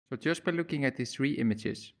So just by looking at these three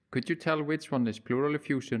images, could you tell which one is pleural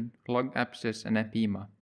effusion, lung abscess and empyema?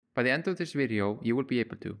 By the end of this video, you will be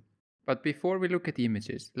able to. But before we look at the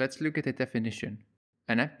images, let's look at the definition.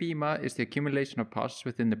 An empyema is the accumulation of pus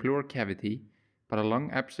within the pleural cavity, but a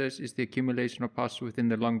lung abscess is the accumulation of pus within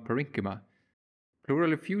the lung parenchyma.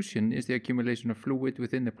 Pleural effusion is the accumulation of fluid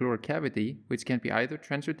within the pleural cavity, which can be either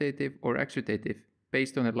transudative or exudative,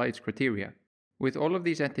 based on the Leitz criteria. With all of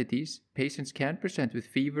these entities, patients can present with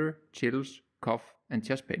fever, chills, cough, and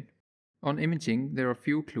chest pain. On imaging, there are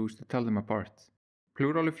few clues to tell them apart.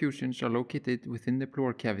 Pleural effusions are located within the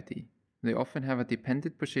pleural cavity. They often have a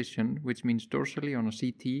dependent position, which means dorsally on a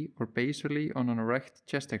CT or basally on an erect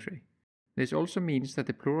chest X-ray. This also means that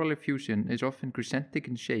the pleural effusion is often crescentic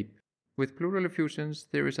in shape. With pleural effusions,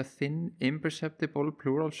 there is a thin, imperceptible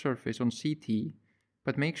pleural surface on CT,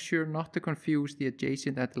 but make sure not to confuse the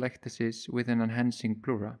adjacent atelectasis with an enhancing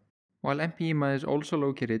pleura. While empyema is also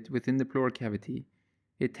located within the pleural cavity,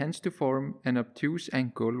 it tends to form an obtuse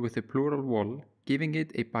angle with the pleural wall, giving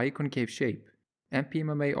it a biconcave shape.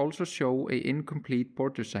 Empyema may also show an incomplete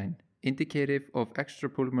border sign, indicative of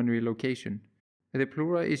extrapulmonary location. The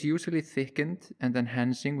pleura is usually thickened and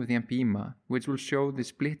enhancing with the empyema, which will show the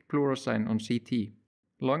split pleural sign on CT.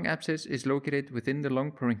 Lung abscess is located within the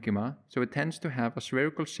lung parenchyma, so it tends to have a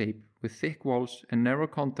spherical shape with thick walls and narrow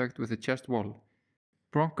contact with the chest wall.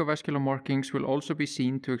 Bronchovascular markings will also be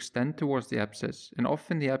seen to extend towards the abscess, and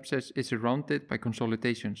often the abscess is surrounded by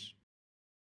consolidations.